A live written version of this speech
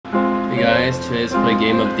guys, today's play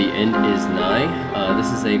game of The End Is Nigh.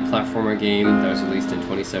 This is a platformer game that was released in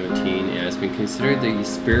 2017 and has been considered the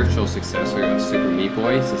spiritual successor of Super Meat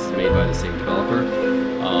Boy. This is made by the same developer.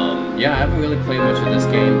 Yeah, I haven't really played much of this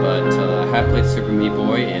game, but I have played Super Meat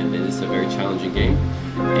Boy and it is a very challenging game.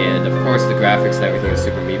 And of course the graphics and everything of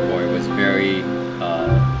Super Meat Boy was very,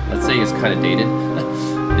 let's say it's kind of dated.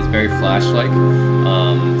 It's very Flash-like.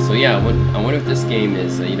 So yeah, I wonder if this game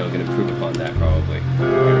is, you know, going to improve upon that probably.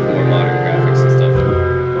 More modern graphics and stuff.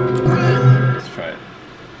 Let's try it.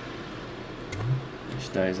 Fish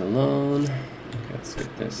dies alone. Okay, let's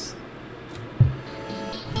skip this.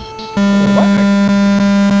 What?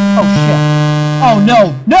 Oh shit. Oh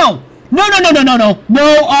no! No! No no no no no no!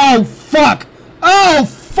 No! Oh fuck! Oh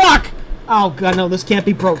fuck! Oh god no, this can't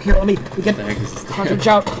be broke. Here, let me get the cartridge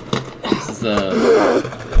out. This is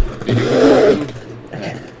a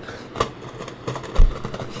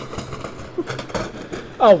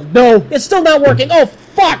Oh no, it's still not working. Oh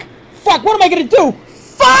fuck! Fuck! What am I gonna do?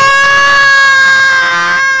 Fuck!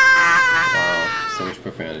 Wow, so much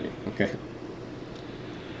profanity. Okay.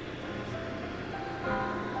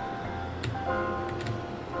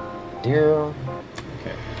 Dear.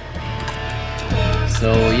 Okay.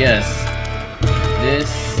 So yes,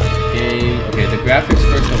 this game. Okay, the graphics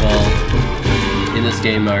first of all in this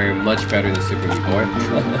game are much better than Super Meat Boy.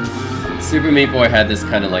 Super Meat Boy had this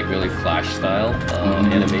kind of like really Flash style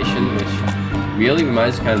animation, which really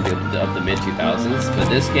reminds me kind of the mid 2000s. But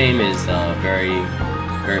this game is very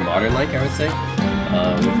modern, like I would say,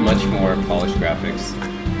 with much more polished graphics.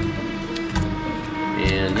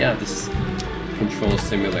 And yeah, this controls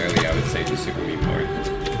similarly, I would say, to Super Meat Boy.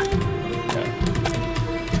 Yeah.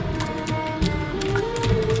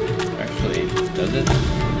 Actually, does it?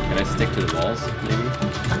 Can I stick to the walls, maybe?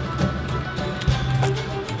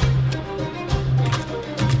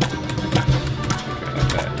 Okay, like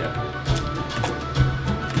that, yeah.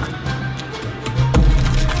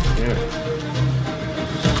 Yeah.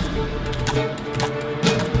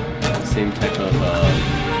 Same type of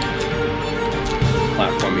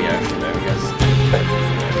platforming action there, I guess.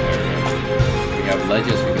 We have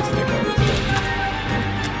ledges we can stick on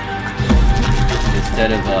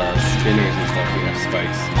instead of spinners and stuff, we have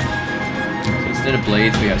spikes. So instead of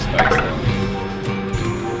blades, we have spikes now.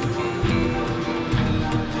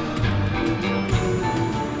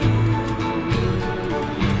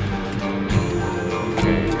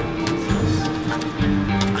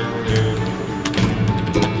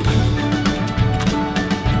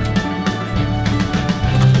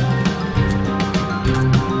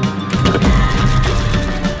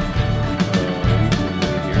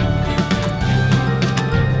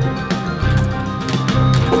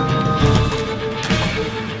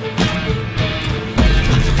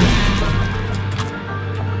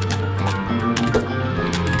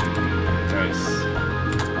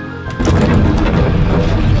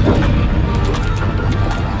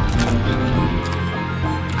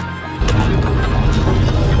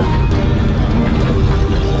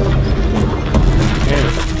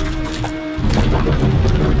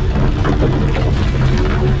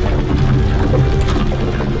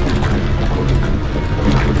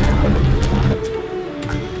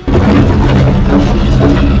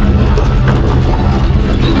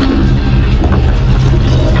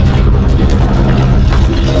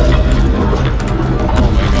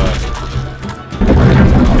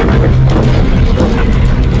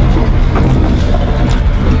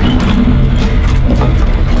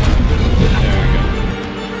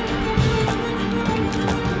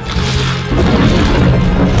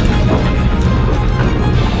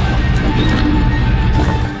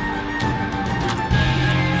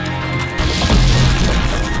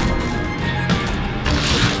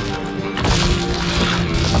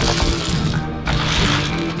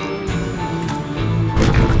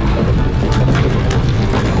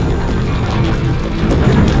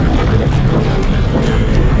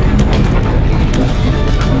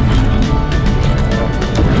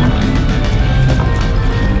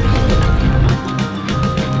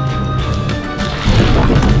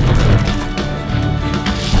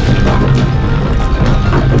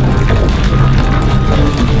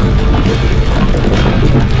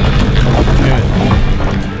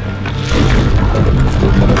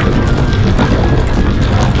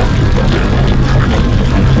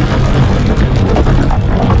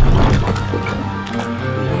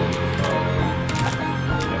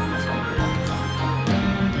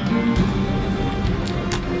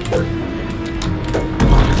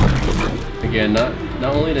 Again, not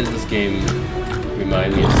only does this game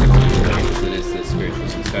remind me of Super Meat Boy because it is the spiritual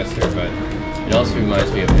successor, but it also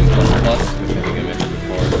reminds me of End Is Nigh, which I think I mentioned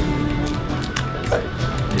before.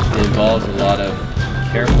 It involves a lot of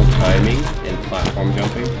careful timing and platform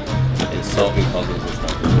jumping and solving puzzles and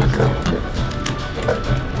stuff.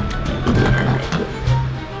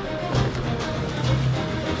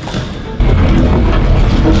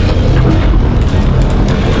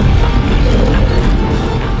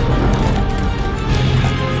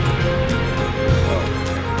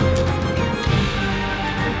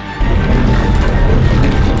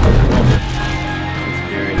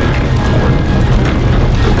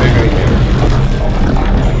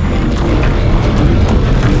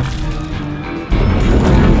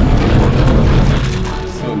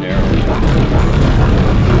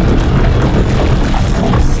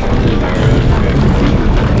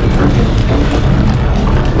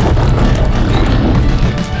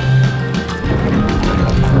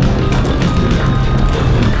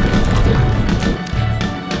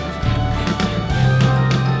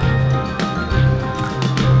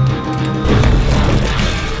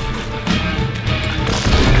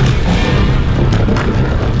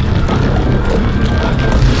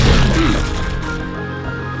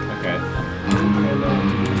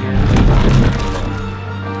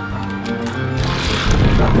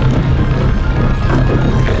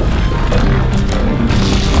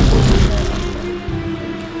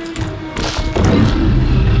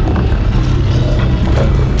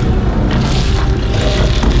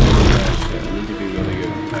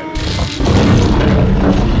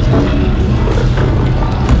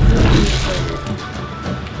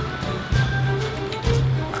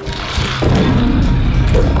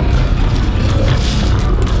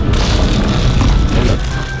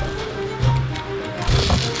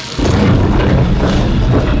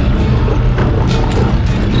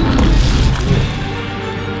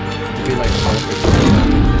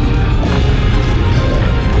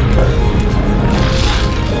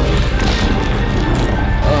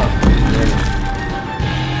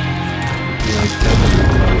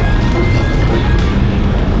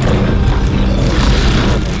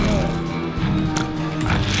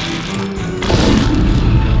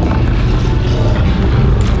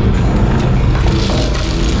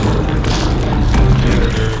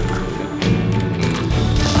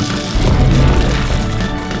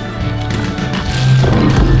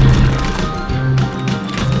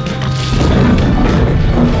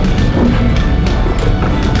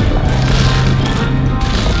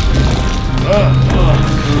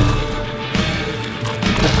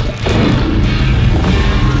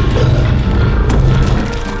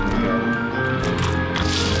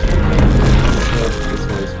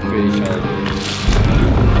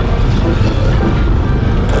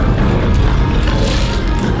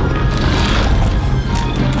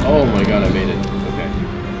 Oh my god, I made it. Okay.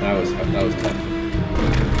 That was tough.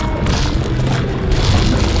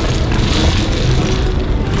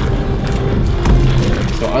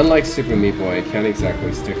 So unlike Super Meat Boy, I can't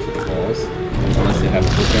exactly stick to the balls unless they have a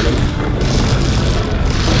hook on them.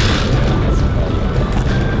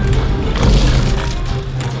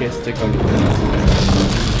 Can't stick on the balls.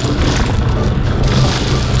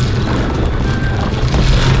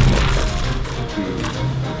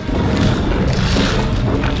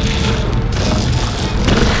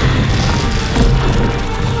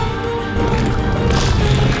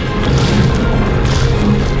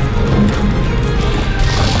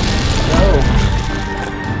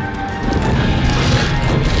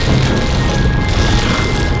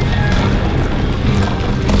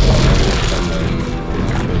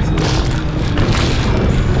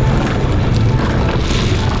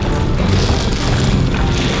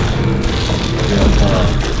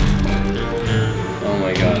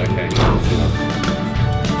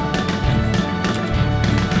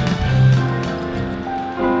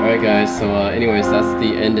 Alright guys, so anyways, that's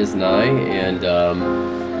the End Is Nigh, and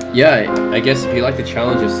yeah, I guess if you like the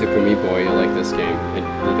challenge of Super Meat Boy, you'll like this game.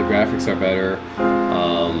 The graphics are better,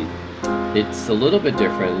 it's a little bit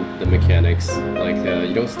different, the mechanics, like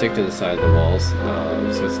you don't stick to the side of the walls,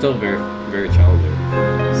 so it's still very, very challenging.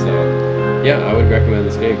 So yeah, I would recommend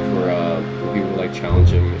this game for people who like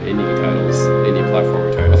challenging indie titles, indie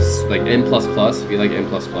platformer titles, like N++, if you like N++,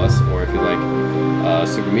 or if you like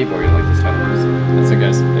Super Meat Boy, you like this title. That's it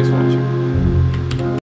guys, thanks for watching.